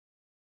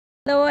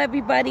Hello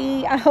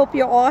everybody, I hope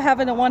you're all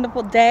having a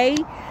wonderful day.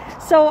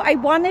 So I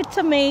wanted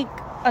to make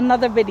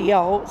another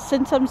video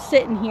since I'm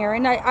sitting here,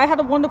 and I had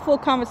a wonderful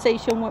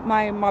conversation with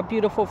my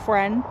beautiful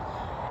friend,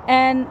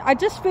 and I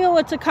just feel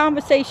it's a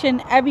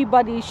conversation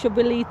everybody should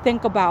really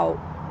think about,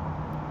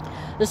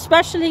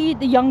 especially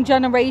the young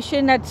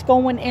generation that's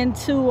going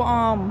into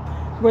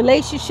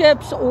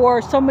relationships,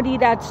 or somebody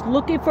that's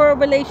looking for a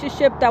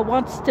relationship that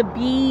wants to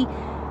be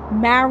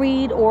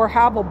married or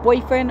have a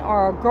boyfriend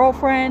or a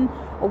girlfriend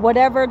or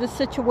whatever the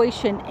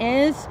situation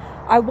is.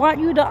 I want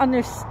you to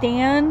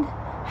understand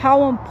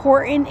how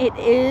important it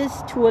is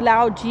to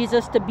allow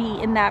Jesus to be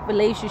in that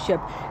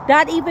relationship.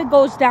 That even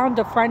goes down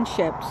to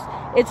friendships.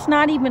 It's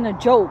not even a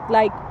joke.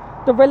 Like,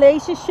 the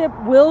relationship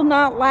will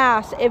not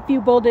last if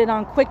you build it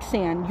on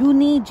quicksand. You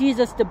need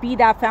Jesus to be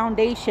that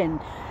foundation.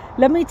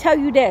 Let me tell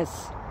you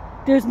this.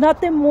 There's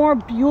nothing more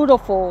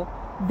beautiful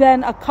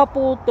than a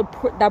couple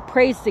that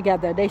prays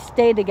together. They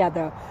stay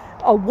together.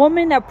 A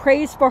woman that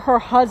prays for her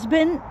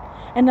husband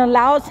and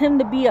allows him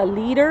to be a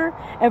leader,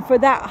 and for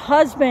that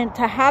husband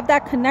to have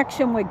that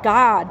connection with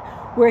God,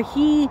 where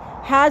he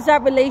has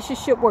that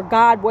relationship with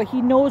God, where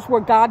he knows where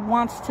God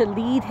wants to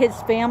lead his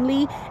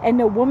family, and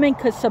the woman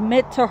could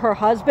submit to her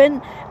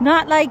husband.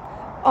 Not like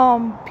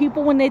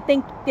people, when they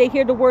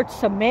hear the word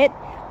submit,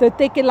 they're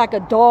thinking like a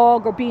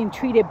dog or being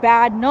treated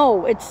bad.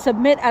 No, it's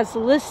submit as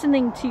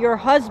listening to your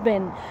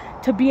husband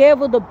to be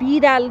able to be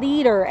that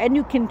leader, and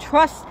you can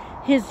trust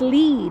his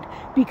lead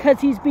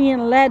because he's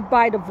being led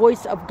by the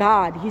voice of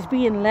God. He's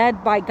being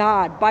led by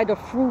God, by the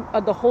fruit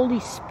of the Holy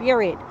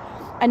Spirit.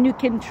 And you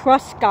can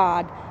trust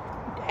God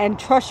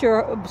and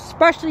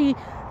especially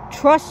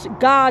trust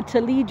God to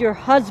lead your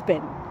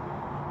husband.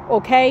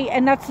 Okay?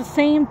 And that's the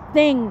same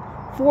thing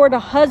for the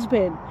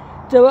husband,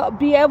 to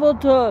be able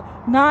to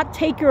not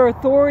take your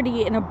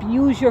authority and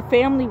abuse your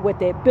family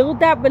with it.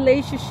 Build that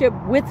relationship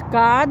with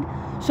God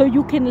so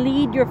you can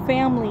lead your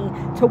family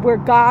to where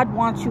God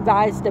wants you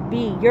guys to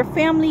be. Your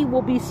family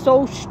will be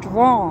so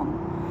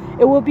strong.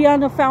 It will be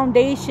on a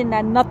foundation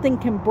that nothing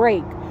can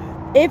break.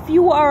 If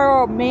you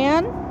are a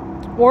man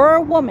or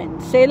a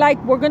woman, say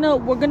like we're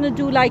gonna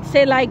do like,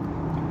 say like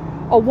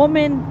a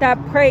woman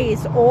that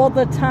prays all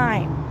the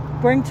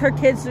time, brings her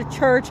kids to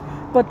church,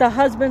 but the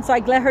husband's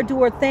like, let her do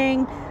her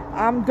thing.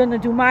 I'm gonna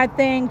do my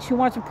thing. She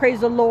wants to praise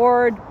the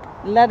Lord.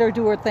 Let her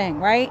do her thing,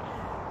 right?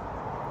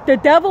 The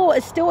devil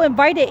is still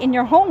invited in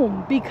your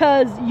home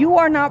because you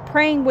are not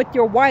praying with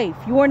your wife.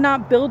 You are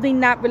not building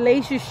that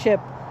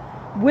relationship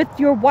with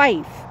your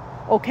wife,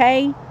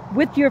 okay?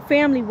 With your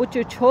family, with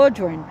your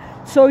children.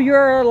 So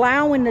you're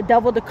allowing the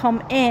devil to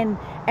come in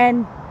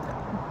and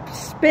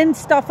spin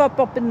stuff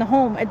up in the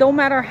home. It don't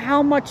matter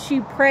how much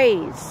she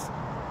prays,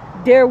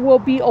 there will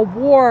be a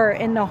war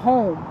in the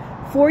home.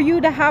 For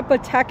you to have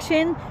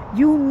protection,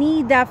 you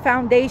need that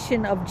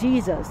foundation of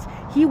Jesus.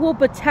 He will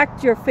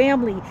protect your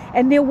family,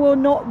 and there will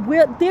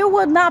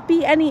not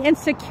be any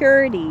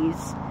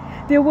insecurities.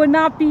 There will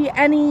not be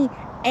any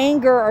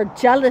anger or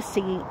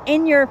jealousy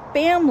in your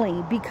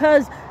family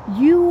because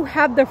you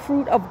have the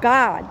fruit of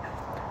God.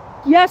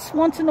 Yes,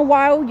 once in a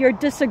while you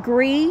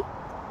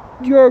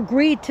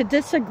agree to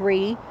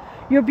disagree.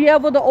 You'll be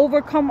able to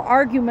overcome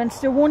arguments.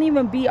 There won't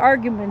even be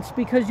arguments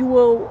because you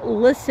will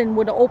listen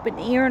with an open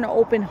ear and an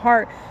open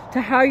heart to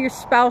how your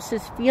spouse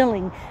is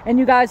feeling. And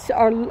you guys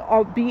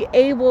are be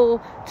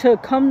able to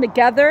come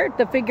together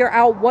to figure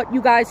out what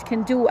you guys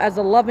can do as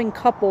a loving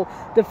couple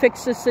to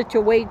fix the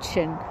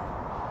situation.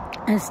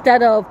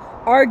 Instead of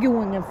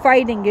arguing and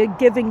fighting and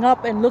giving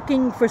up and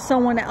looking for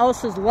someone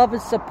else's love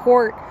and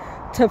support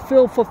to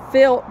feel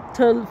fulfilled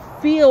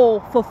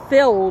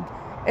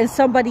in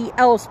somebody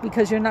else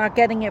because you're not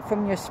getting it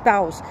from your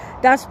spouse.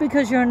 That's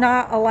because you're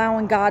not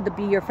allowing God to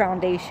be your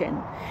foundation.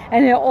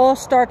 And it all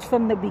starts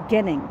from the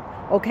beginning,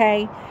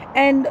 okay?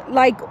 And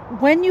like,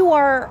 when you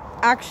are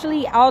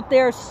actually out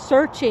there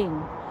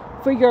searching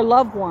for your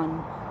loved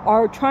one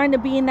or trying to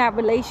be in that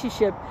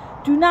relationship,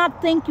 do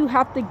not think you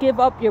have to give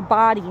up your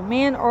body,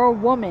 man or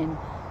woman,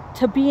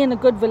 to be in a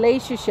good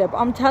relationship.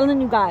 I'm telling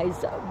you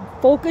guys,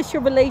 focus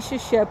your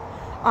relationship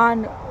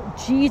on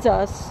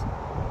Jesus.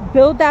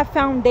 Build that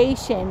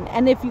foundation.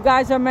 And if you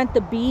guys are meant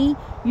to be,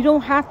 you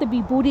don't have to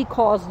be booty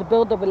calls to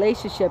build a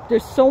relationship.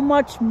 There's so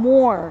much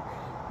more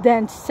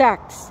than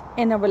sex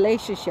in a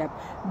relationship.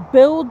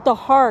 Build the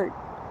heart.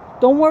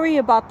 Don't worry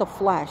about the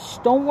flesh.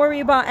 Don't worry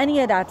about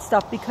any of that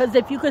stuff, because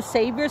if you could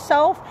save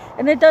yourself,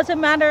 and it doesn't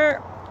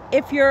matter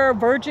if you're a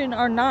virgin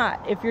or not,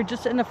 if you're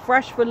just in a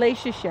fresh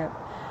relationship,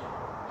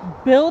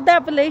 build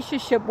that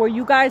relationship where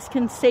you guys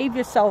can save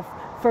yourself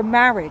for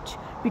marriage.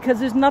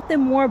 Because there's nothing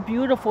more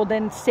beautiful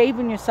than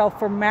saving yourself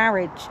for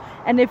marriage.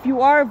 And if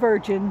you are a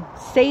virgin,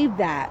 save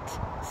that.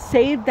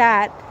 Save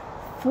that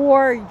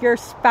for your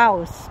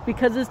spouse,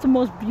 because it's the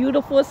most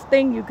beautifulest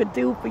thing you could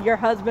do for your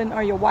husband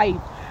or your wife.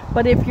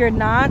 But if you're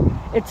not,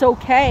 it's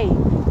okay.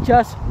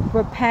 Just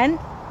repent.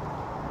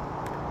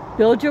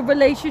 Build your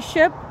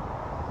relationship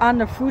on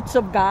the fruits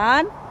of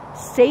God.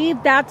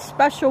 Save that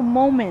special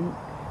moment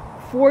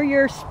for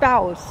your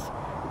spouse.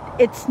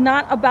 It's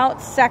not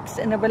about sex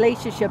in a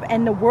relationship,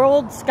 and the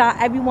world's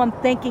got everyone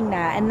thinking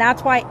that, and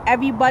that's why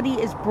everybody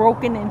is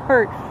broken and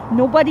hurt.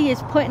 Nobody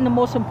is putting the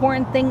most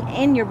important thing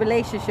in your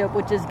relationship,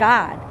 which is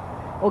God.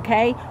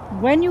 Okay?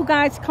 When you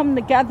guys come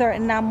together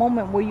in that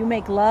moment where you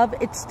make love,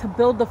 it's to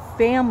build a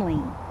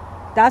family.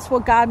 That's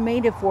what God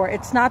made it for.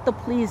 It's not to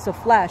please the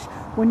flesh.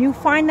 When you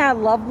find that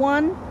loved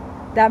one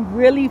that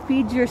really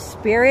feeds your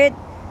spirit,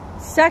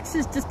 sex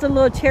is just a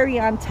little cherry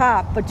on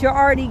top, but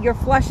your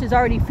flesh is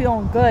already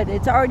feeling good.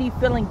 It's already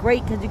feeling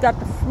great because you got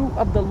the fruit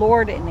of the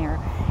Lord in there.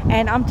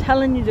 And I'm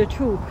telling you the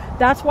truth.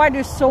 That's why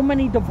there's so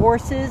many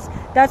divorces.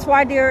 That's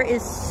why there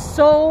is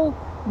so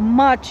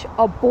much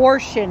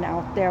abortion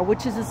out there,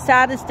 which is the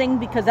saddest thing,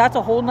 because that's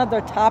a whole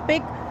nother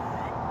topic.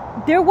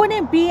 There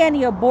wouldn't be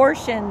any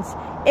abortions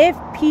if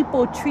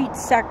people treat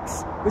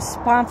sex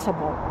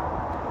responsible.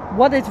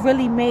 What it's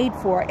really made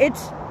for.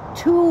 It's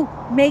to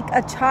make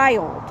a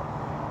child.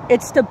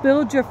 It's to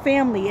build your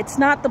family. It's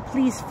not to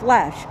please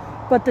flesh.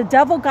 But the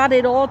devil got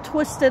it all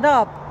twisted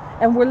up,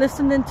 and we're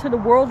listening to the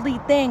worldly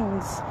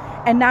things.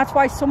 And that's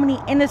why so many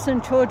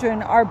innocent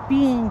children are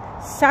being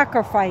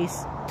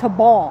sacrificed to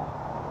Baal,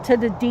 to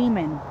the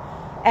demon.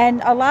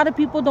 And a lot of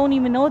people don't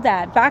even know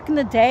that. Back in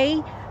the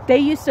day, they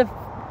used to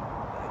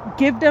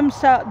give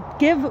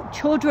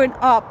children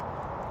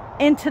up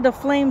into the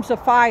flames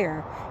of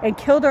fire and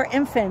kill their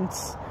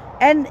infants,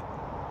 and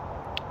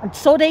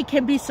so they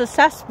can be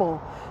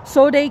successful,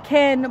 so they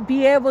can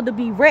be able to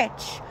be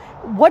rich.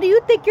 What do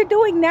you think you're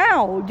doing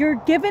now? You're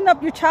giving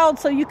up your child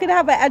so you can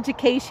have an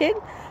education,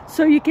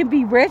 so you can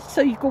be rich,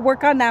 so you can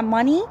work on that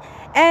money.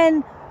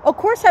 And of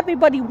course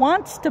everybody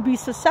wants to be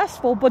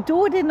successful, but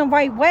do it in the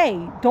right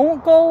way.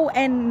 Don't go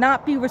and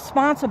not be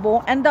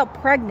responsible, end up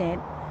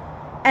pregnant,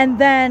 and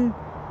then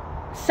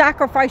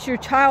sacrifice your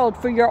child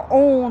for your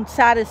own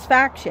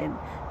satisfaction.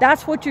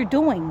 That's what you're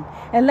doing.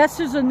 Unless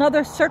there's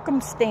another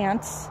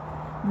circumstance,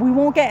 we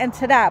won't get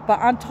into that. But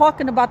I'm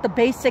talking about the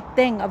basic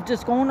thing of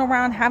just going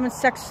around having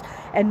sex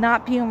and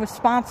not being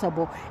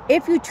responsible.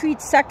 If you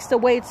treat sex the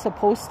way it's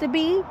supposed to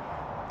be,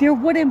 there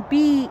wouldn't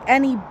be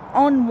any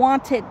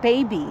unwanted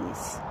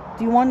babies.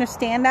 Do you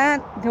understand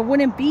that? There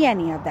wouldn't be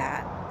any of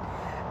that.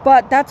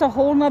 But that's a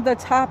whole nother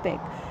topic.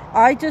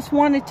 I just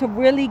wanted to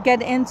really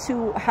get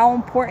into how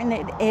important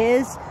it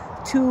is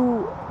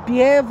to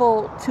be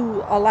able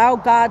to allow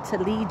God to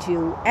lead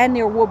you. And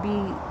there will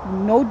be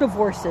no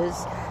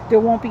divorces. There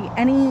won't be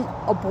any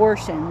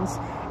abortions.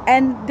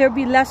 And there'll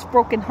be less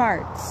broken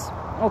hearts.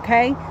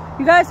 Okay?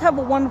 You guys have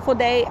a wonderful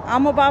day.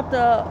 I'm about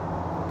to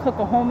cook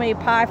a homemade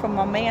pie for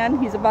my man.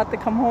 He's about to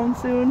come home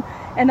soon.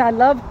 And I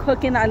love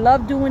cooking. I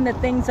love doing the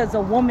things as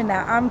a woman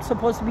that I'm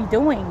supposed to be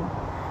doing,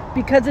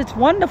 because it's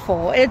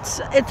wonderful. It's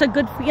a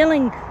good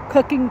feeling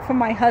cooking for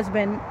my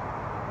husband.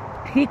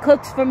 He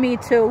cooks for me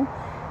too,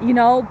 you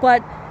know,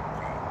 but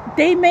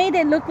they made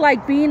it look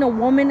like being a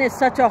woman is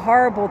such a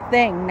horrible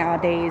thing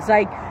nowadays.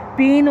 Like,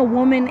 being a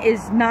woman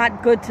is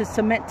not good to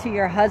submit to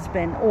your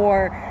husband,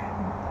 or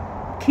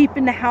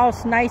keeping the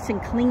house nice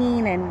and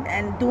clean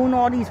and doing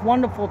all these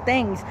wonderful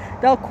things.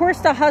 Now, of course,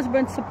 the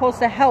husband's supposed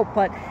to help,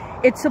 but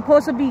it's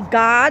supposed to be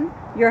God,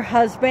 your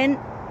husband,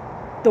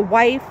 the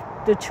wife,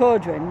 the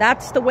children.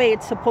 That's the way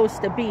it's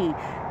supposed to be.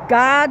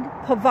 God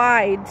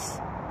provides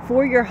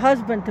for your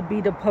husband to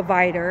be the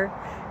provider.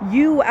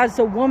 You as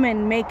a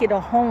woman make it a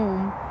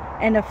home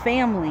and a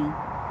family.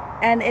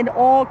 And it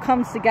all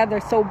comes together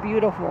so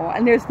beautiful.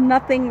 And there's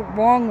nothing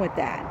wrong with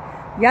that.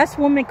 Yes,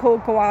 women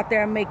could go out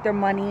there and make their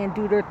money and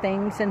do their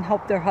things and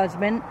help their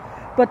husband.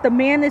 But the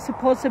man is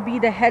supposed to be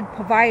the head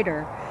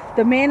provider.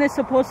 The man is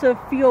supposed to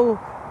feel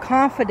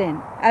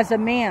confident as a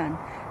man.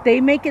 They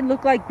make it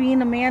look like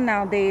being a man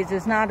nowadays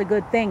is not a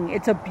good thing.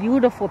 It's a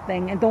beautiful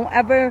thing. And don't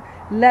ever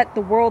let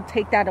the world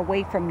take that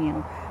away from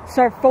you.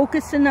 Start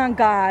focusing on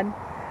God.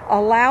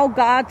 Allow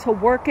God to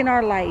work in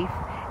our life.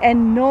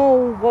 And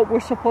know what we're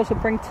supposed to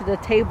bring to the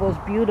table is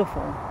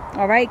beautiful.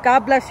 All right?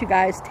 God bless you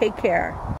guys. Take care.